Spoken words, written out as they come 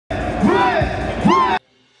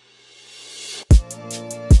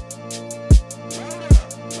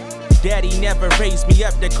Daddy never raised me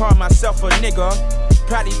up to call myself a nigga.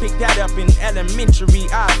 Probably picked that up in elementary,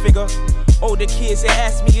 I figure. Older kids, they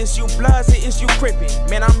ask me, is you bloods or is you crippin'?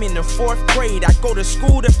 Man, I'm in the 4th grade. I go to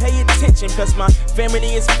school to pay attention, cause my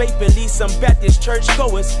family is faithfully some Baptist church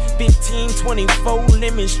goers. 1524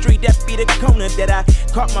 Lemon Street, that be the corner that I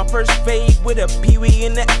caught my first fade with a peewee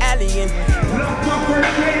in the alley. And lost my first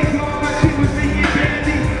grade, all my shit was being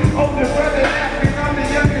dandy. Older brother laughing, I'm the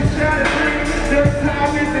youngest child of 3. Their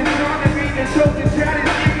time isn't trying to be the chosen child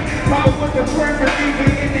of 3. Power was the perfect even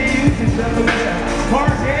in the usage of the will.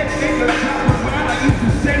 Hard head, nigga, top of mine, I used to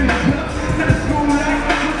say the club. To the school life,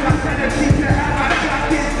 I said the teacher how I got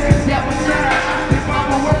this. That was not a option,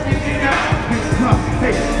 mama working in the office.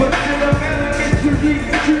 Hey, but still I'm elementary,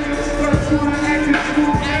 chill. First school to acting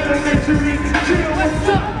school, elementary, chill. What's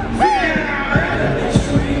up?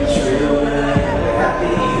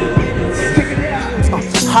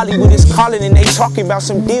 Hollywood is calling and they talking about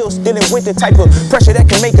some deals, dealing with the type of pressure that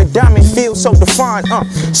can make a diamond feel so defined.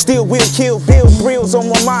 Still will kill, build thrills on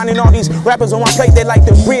my mind, and all these rappers on my plate, they like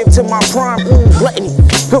the rib to my prime. Ooh, gluttony,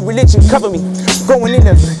 good religion cover me. Going in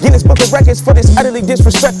the Guinness Book of Records for this utterly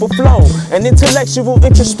disrespectful flow. An intellectual,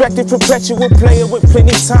 introspective, perpetual player with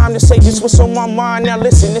plenty time to say just what's on my mind. Now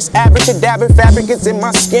listen, this abracadabra fabric is in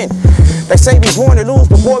my skin. They say we born to lose,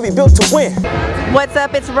 but boy, we built to win. What's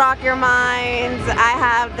up? It's Rock Your Minds. I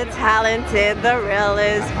have the talented, the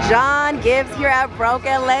realest John Givez here at Broke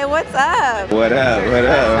L.A. What's up? What up? What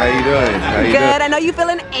up? How you doing? How you Good. doing? I know you're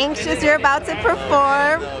feeling anxious. You're about to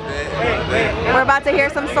perform. We're about to hear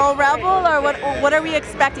some Soul Rebel, or what are we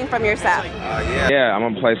expecting from yourself? Yeah, I'm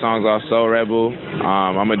gonna play songs off Soul Rebel.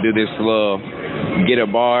 I'm gonna do this little get a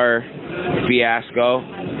bar fiasco,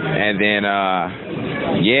 and then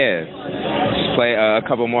yeah, just play a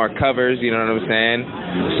couple more covers. You know what I'm saying?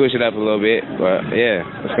 Switch it up a little bit, but yeah,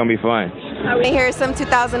 it's gonna be fun. We hear some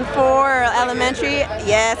 2004 Elementary.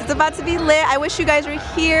 Yes, it's about to be lit. I wish you guys were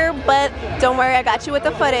here, but don't worry, I got you with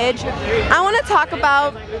the footage. I want to talk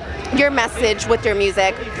about your message with your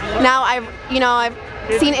music. Now, I've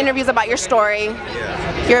seen interviews about your story.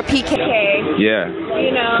 You're a PK. Yeah.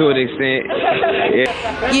 You know, to an extent.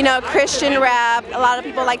 Yeah. You know, Christian rap. A lot of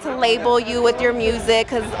people like to label you with your music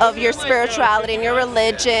because of your spirituality and your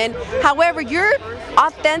religion. However, you're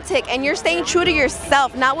authentic and you're staying true to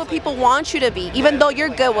yourself, not what people want you to be, even though you're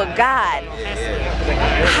good with God.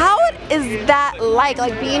 How is that like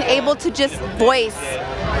being able to just voice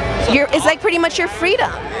it's like pretty much your freedom?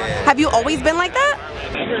 Have you always been like that?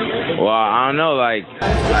 Well, I don't know, like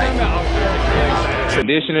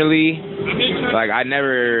traditionally, like I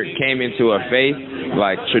never came into a faith,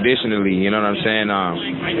 like traditionally, you know what I'm saying?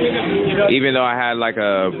 Even though I had like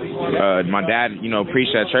my dad,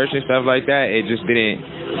 preached at church and stuff like that, it just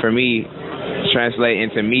didn't, for me, translate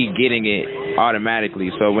into me getting it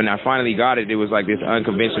automatically. So when I finally got it, it was like this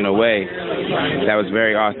unconventional way that was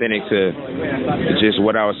very authentic to just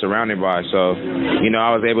what I was surrounded by. So, I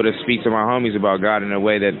was able to speak to my homies about God in a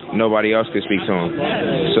way that nobody else could speak to him.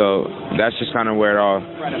 So that's just kind of where it all...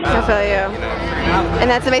 I feel you. And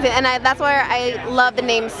that's amazing. And that's where I love the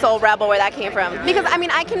name Soul Rebel, where that came from. Because,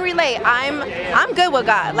 I can relate. I'm good with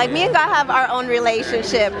God. Like, me and God have our own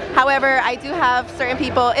relationship. However, I do have certain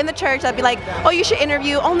people in the church that be like, oh, you should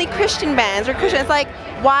interview only Christian bands or Christian. It's like,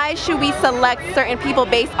 why should we select certain people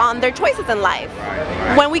based on their choices in life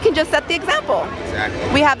when we can just set the example?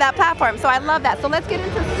 Exactly. We have that platform. So I love that. So let's get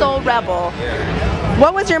into Soul Rebel.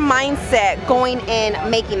 What was your mindset going in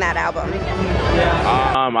making that album?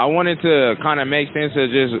 I wanted to kind of make sense of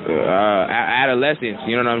just adolescence,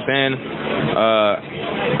 you know what I'm saying?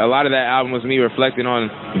 A lot of that album was me reflecting on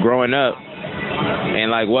growing up and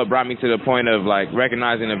like what brought me to the point of like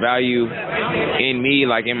recognizing the value in me,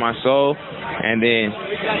 like in my soul, and then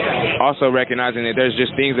also recognizing that there's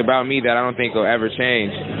just things about me that I don't think will ever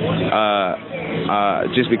change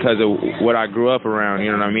just because of what I grew up around,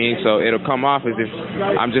 you know what I mean? So it'll come off as if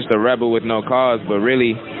I'm just a rebel with no cause, but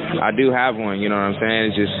really I do have one, you know what I'm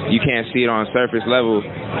saying? It's just, you can't see it on surface level.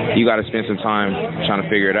 You got to spend some time trying to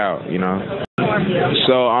figure it out,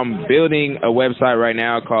 So I'm building a website right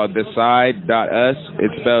now called theside.us.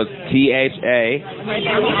 It's spelled THASIDE.us.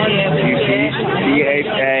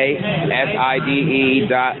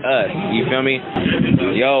 You feel me?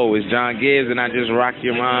 Yo, it's John Givez, and I just rock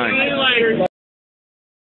your mind.